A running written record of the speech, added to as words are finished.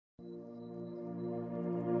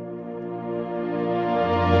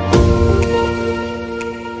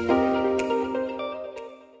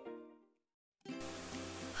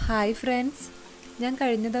Hi friends, ഞാൻ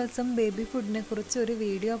കഴിഞ്ഞ ദിവസം ബേബി ഫുഡിനെ കുറിച്ച് ഒരു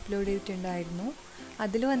വീഡിയോ അപ്ലോഡ് ചെയ്തിട്ടുണ്ടായിരുന്നു.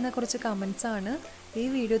 അതിൽ വന്ന കുറച്ച് കമൻസാണ് ഈ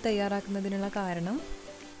വീഡിയോ തയ്യാറാക്കുന്നതിനുള്ള കാരണം.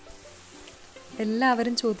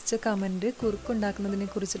 എല്ലാവരും ചോദിച്ച കമൻറ്റ് കുറുക്കുണ്ടാക്കുന്നതിനെ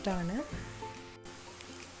കുറിച്ചിട്ടാണ്.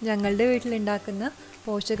 ഞങ്ങളുടെ വീട്ടിലുണ്ടാക്കുന്ന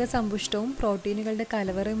പോഷക സമ്പുഷ്ടവും പ്രോട്ടീനുകളുടെ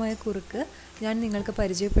കലവറയുമായ കുറുക്ക് ഞാൻ നിങ്ങൾക്ക്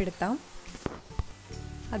പരിചയപ്പെടുത്താം.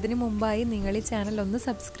 അതിനു മുമ്പായി നിങ്ങൾ ഈ ചാനൽ ഒന്ന്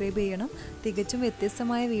സബ്സ്ക്രൈബ് ചെയ്യണം. തികച്ചും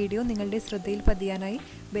വ്യത്യസ്തമായ വീഡിയോ നിങ്ങളുടെ ശ്രദ്ധയിൽ പതിയാനായി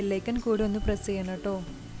ബെല്ലൈക്കൺ കൂടി ഒന്ന് പ്രസ് ചെയ്യണം കേട്ടോ.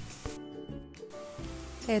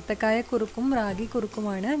 ഏത്തക്കായ കുറുക്കും റാഗി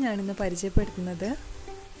കുറുക്കുമാണ് ഞാനിന്ന് പരിചയപ്പെടുത്തുന്നത്.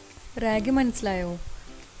 റാഗി മനസ്സിലായോ?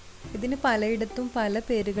 ഇതിന് പലയിടത്തും പല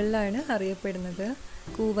പേരുകളിലാണ് അറിയപ്പെടുന്നത്.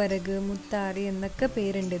 കൂവരക്, മുത്താറി എന്നൊക്കെ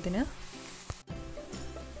പേരുണ്ട് ഇതിന്.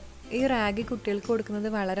 ഈ റാഗി കുട്ടികൾക്ക് കൊടുക്കുന്നത്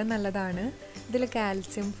വളരെ നല്ലതാണ്. ഇതിൽ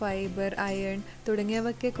കാൽസ്യം, ഫൈബർ, അയൺ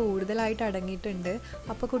തുടങ്ങിയവയൊക്കെ കൂടുതലായിട്ട് അടങ്ങിയിട്ടുണ്ട്.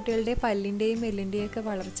 അപ്പോൾ കുട്ടികളുടെ പല്ലിൻ്റെയും എല്ലിൻ്റെയും ഒക്കെ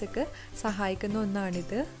വളർച്ചയ്ക്ക് സഹായിക്കുന്ന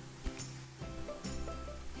ഒന്നാണിത്.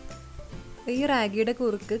 ഈ റാഗിയുടെ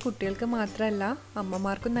കുറുക്ക് കുട്ടികൾക്ക് മാത്രമല്ല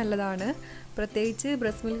അമ്മമാർക്കും നല്ലതാണ്. പ്രത്യേകിച്ച്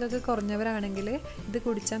ബ്രസ്റ്റ് മിൽക്കൊക്കെ കുറഞ്ഞവരാണെങ്കിൽ ഇത്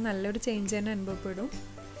കുടിച്ചാൽ നല്ലൊരു ചേഞ്ച് തന്നെ അനുഭവപ്പെടും.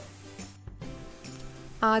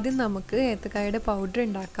 ആദ്യം നമുക്ക് ഏത്തക്കായയുടെ പൗഡർ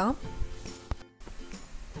ഉണ്ടാക്കാം.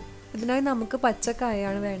 ഇതിനായി നമുക്ക്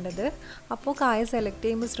പച്ചക്കായാണ് വേണ്ടത്. അപ്പോൾ കായ സെലക്ട്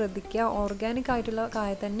ചെയ്യുമ്പോൾ ശ്രദ്ധിക്കുക, ഓർഗാനിക് ആയിട്ടുള്ള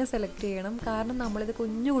കായ തന്നെ സെലക്ട് ചെയ്യണം. കാരണം നമ്മളിത്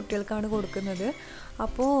കുഞ്ഞു കുട്ടികൾക്കാണ് കൊടുക്കുന്നത്.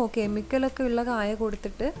 അപ്പോൾ കെമിക്കലൊക്കെ ഉള്ള കായ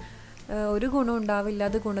കൊടുത്തിട്ട് ഒരു ഗുണം ഉണ്ടാവില്ല,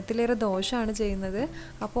 അത് ഗുണത്തിലേറെ ദോഷമാണ് ചെയ്യുന്നത്.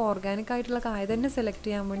 അപ്പോൾ ഓർഗാനിക് ആയിട്ടുള്ള കായ തന്നെ സെലക്ട്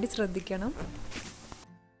ചെയ്യാൻ വേണ്ടി ശ്രദ്ധിക്കണം.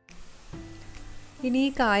 ഇനി ഈ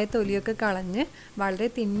കായ തൊലിയൊക്കെ കളഞ്ഞ് വളരെ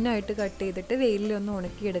തിന്നായിട്ട് കട്ട് ചെയ്തിട്ട് വെയിലൊന്ന്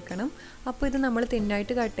ഉണക്കിയെടുക്കണം. അപ്പോൾ ഇത് നമ്മൾ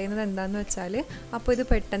തിന്നായിട്ട് കട്ട് ചെയ്യുന്നത് എന്താണെന്ന് വെച്ചാൽ അപ്പോൾ ഇത്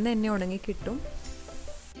പെട്ടെന്ന് തന്നെ ഉണങ്ങി കിട്ടും.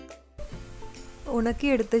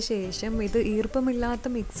 ഉണക്കിയെടുത്ത ശേഷം ഇത്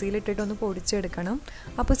ഈർപ്പമില്ലാത്ത മിക്സിയിലിട്ടിട്ടൊന്ന് പൊടിച്ചെടുക്കണം.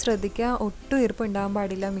 അപ്പോൾ ശ്രദ്ധിക്കുക, ഒട്ടും ഈർപ്പം ഉണ്ടാകാൻ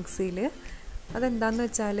പാടില്ല മിക്സിയിൽ. അതെന്താണെന്ന്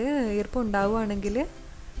വെച്ചാൽ ഈർപ്പം ഉണ്ടാവുകയാണെങ്കിൽ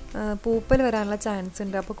പൂപ്പൽ വരാനുള്ള ചാൻസ്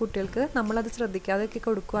ഉണ്ട്. അപ്പോൾ കുട്ടികൾക്ക് നമ്മളത് ശ്രദ്ധിക്കാതെയൊക്കെ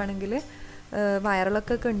കൊടുക്കുകയാണെങ്കിൽ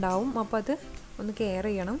വയറിളക്കൊക്കെ ഉണ്ടാവും. അപ്പോൾ അത് ഒന്ന് കെയർ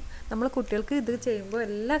ചെയ്യണം. നമ്മൾ കുട്ടികൾക്ക് ഇത് ചെയ്യുമ്പോൾ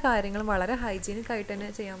എല്ലാ കാര്യങ്ങളും വളരെ ഹൈജീനിക് ആയിട്ട് തന്നെ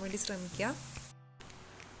ചെയ്യാൻ വേണ്ടി ശ്രമിക്കുക.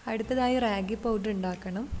 അടുത്തതായി റാഗി പൗഡർ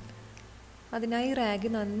ഉണ്ടാക്കണം. അതിനായി റാഗി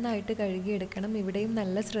നന്നായിട്ട് കഴുകിയെടുക്കണം. ഇവിടെയും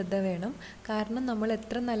നല്ല ശ്രദ്ധ വേണം. കാരണം നമ്മൾ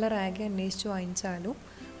എത്ര നല്ല റാഗി അന്വേഷിച്ച് വാങ്ങിച്ചാലും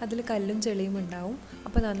അതിൽ കല്ലും ചെളിയും ഉണ്ടാവും.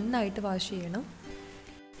 അപ്പോൾ നന്നായിട്ട് വാഷ് ചെയ്യണം.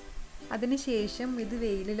 അതിനുശേഷം ഇത്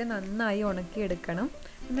വെയിലിൽ നന്നായി ഉണക്കിയെടുക്കണം.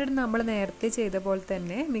 എന്നിട്ട് നമ്മൾ നേരത്തെ ചെയ്ത പോലെ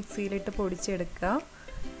തന്നെ മിക്സിയിലിട്ട് പൊടിച്ചെടുക്കുക.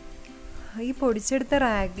 ഈ പൊടിച്ചെടുത്ത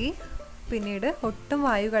റാഗി പിന്നീട് ഒട്ടും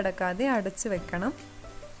വായു കടക്കാതെ അടച്ചു വെക്കണം.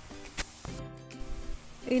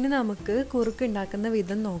 ഇനി നമുക്ക് കുറുക്ക് ഉണ്ടാക്കുന്ന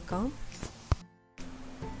വിധം നോക്കാം.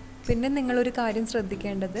 പിന്നെ നിങ്ങളൊരു കാര്യം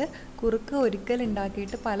ശ്രദ്ധിക്കേണ്ടത്, കുറുക്ക് ഒരിക്കൽ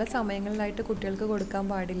ഉണ്ടാക്കിയിട്ട് പല സമയങ്ങളിലായിട്ട് കുട്ടികൾക്ക് കൊടുക്കാൻ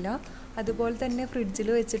പാടില്ല. അതുപോലെ തന്നെ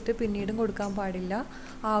ഫ്രിഡ്ജിൽ വെച്ചിട്ട് പിന്നീടും കൊടുക്കാൻ പാടില്ല.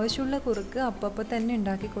 ആവശ്യമുള്ള കുറുക്ക് അപ്പോൾ തന്നെ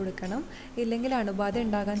ഉണ്ടാക്കി കൊടുക്കണം. ഇല്ലെങ്കിൽ അണുബാധ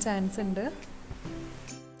ഉണ്ടാകാൻ ചാൻസ് ഉണ്ട്.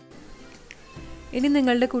 ഇനി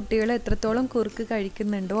നിങ്ങളുടെ കുട്ടികൾ എത്രത്തോളം കുറുക്ക്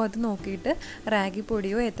കഴിക്കുന്നുണ്ടോ അത് നോക്കിയിട്ട് റാഗി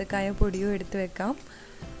പൊടിയോ ഏത്തക്കായ പൊടിയോ എടുത്ത് വെക്കാം.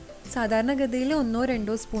 സാധാരണഗതിയിൽ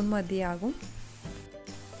 1-2 സ്പൂൺ മതിയാകും.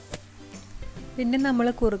 പിന്നെ നമ്മൾ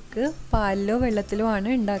കുറുക്ക് പാലിലോ വെള്ളത്തിലോ ആണ്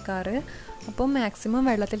ഉണ്ടാക്കാറ്. അപ്പോൾ മാക്സിമം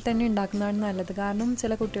വെള്ളത്തിൽ തന്നെ ഉണ്ടാക്കുന്നതാണ് നല്ലത്. കാരണം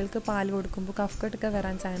ചില കുട്ടികൾക്ക് പാൽ കൊടുക്കുമ്പോൾ കഫ്കെട്ടൊക്കെ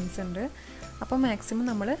വരാൻ ചാൻസ് ഉണ്ട്. അപ്പോൾ മാക്സിമം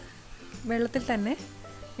നമ്മൾ വെള്ളത്തിൽ തന്നെ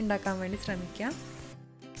ഉണ്ടാക്കാൻ വേണ്ടി ശ്രമിക്കാം.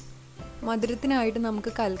 മധുരത്തിനായിട്ട്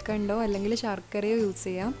നമുക്ക് കൽക്കണ്ടോ അല്ലെങ്കിൽ ശർക്കരയോ യൂസ്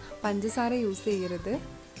ചെയ്യാം. പഞ്ചസാര യൂസ് ചെയ്യരുത്.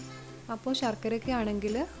 അപ്പോൾ ശർക്കരയൊക്കെ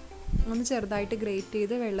ആണെങ്കിൽ ഒന്ന് ചെറുതായിട്ട് ഗ്രേറ്റ്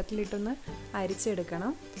ചെയ്ത് വെള്ളത്തിലിട്ടൊന്ന്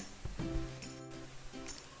അരിച്ചെടുക്കണം.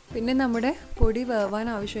 പിന്നെ നമ്മുടെ പൊടി വേവാൻ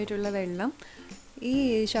ആവശ്യമായിട്ടുള്ള വെള്ളം ഈ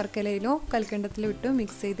ശർക്കരയിലോ കൽക്കണ്ടത്തിലോ ഇട്ട്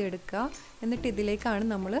മിക്സ് ചെയ്തെടുക്കുക. എന്നിട്ട് ഇതിലേക്കാണ്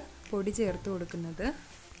നമ്മൾ പൊടി ചേർത്ത് കൊടുക്കുന്നത്.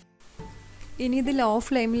 ഇനി ഇത് ലോ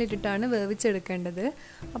ഫ്ലെയിമിലിട്ടിട്ടാണ് വേവിച്ചെടുക്കേണ്ടത്.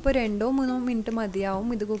 അപ്പോൾ 2-3 മിനിറ്റ് മതിയാവും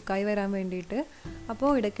ഇത് കുക്കായി വരാൻ വേണ്ടിയിട്ട്. അപ്പോൾ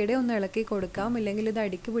ഇടയ്ക്കിടെ ഒന്ന് ഇളക്കി കൊടുക്കാം, ഇല്ലെങ്കിൽ ഇത്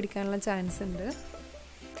അടിക്ക് പിടിക്കാനുള്ള ചാൻസ് ഉണ്ട്.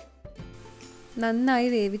 നന്നായി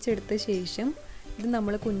വേവിച്ചെടുത്ത ശേഷം ഇത്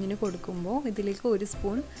നമ്മൾ കുഞ്ഞിന് കൊടുക്കുമ്പോൾ ഇതിലേക്ക് 1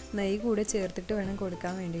 സ്പൂൺ നെയ്യ് കൂടെ ചേർത്തിട്ട് വേണം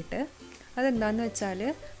കൊടുക്കാൻ വേണ്ടിയിട്ട്. അതെന്താണെന്ന് വെച്ചാൽ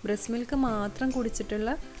ബ്രസ്റ്റ് മിൽക്ക് മാത്രം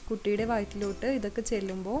കുടിച്ചിട്ടുള്ള കുട്ടിയുടെ വയറ്റിലോട്ട് ഇതൊക്കെ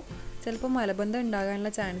ചെല്ലുമ്പോൾ ചിലപ്പോൾ മലബന്ധം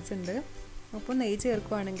ഉണ്ടാകാനുള്ള ചാൻസ് ഉണ്ട്. അപ്പോൾ നെയ്യ്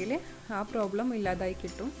ചേർക്കുകയാണെങ്കിൽ ആ പ്രോബ്ലം ഇല്ലാതായി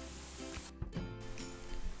കിട്ടും.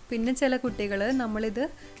 പിന്നെ ചില കുട്ടികൾ നമ്മളിത്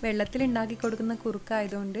വെള്ളത്തിൽ ഉണ്ടാക്കി കൊടുക്കുന്ന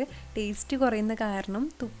കുറുക്കായതുകൊണ്ട് ടേസ്റ്റ് കുറയുന്ന കാരണം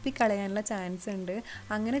തുപ്പിക്കളയാനുള്ള ചാൻസ് ഉണ്ട്.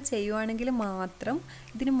 അങ്ങനെ ചെയ്യുവാണെങ്കിൽ മാത്രം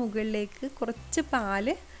ഇതിന് മുകളിലേക്ക് കുറച്ച്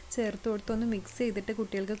പാല് ചേർത്ത് കൊടുത്തൊന്ന് മിക്സ് ചെയ്തിട്ട്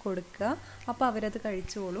കുട്ടികൾക്ക് കൊടുക്കുക. അപ്പോൾ അവരത്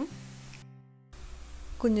കഴിച്ചോളും.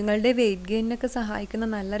 കുഞ്ഞുങ്ങളുടെ വെയിറ്റ് ഗെയിനൊക്കെ സഹായിക്കുന്ന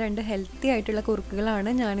നല്ല 2 ഹെൽത്തി ആയിട്ടുള്ള കുറുക്കുകളാണ്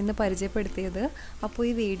ഞാനിന്ന് പരിചയപ്പെടുത്തിയത്. അപ്പോൾ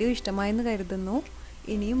ഈ വീഡിയോ ഇഷ്ടമായെന്ന് കരുതുന്നു.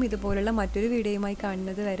 ഇനിയും ഇതുപോലുള്ള മറ്റൊരു വീഡിയോയുമായി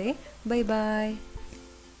കാണുന്നത് വരെ ബൈ ബൈ.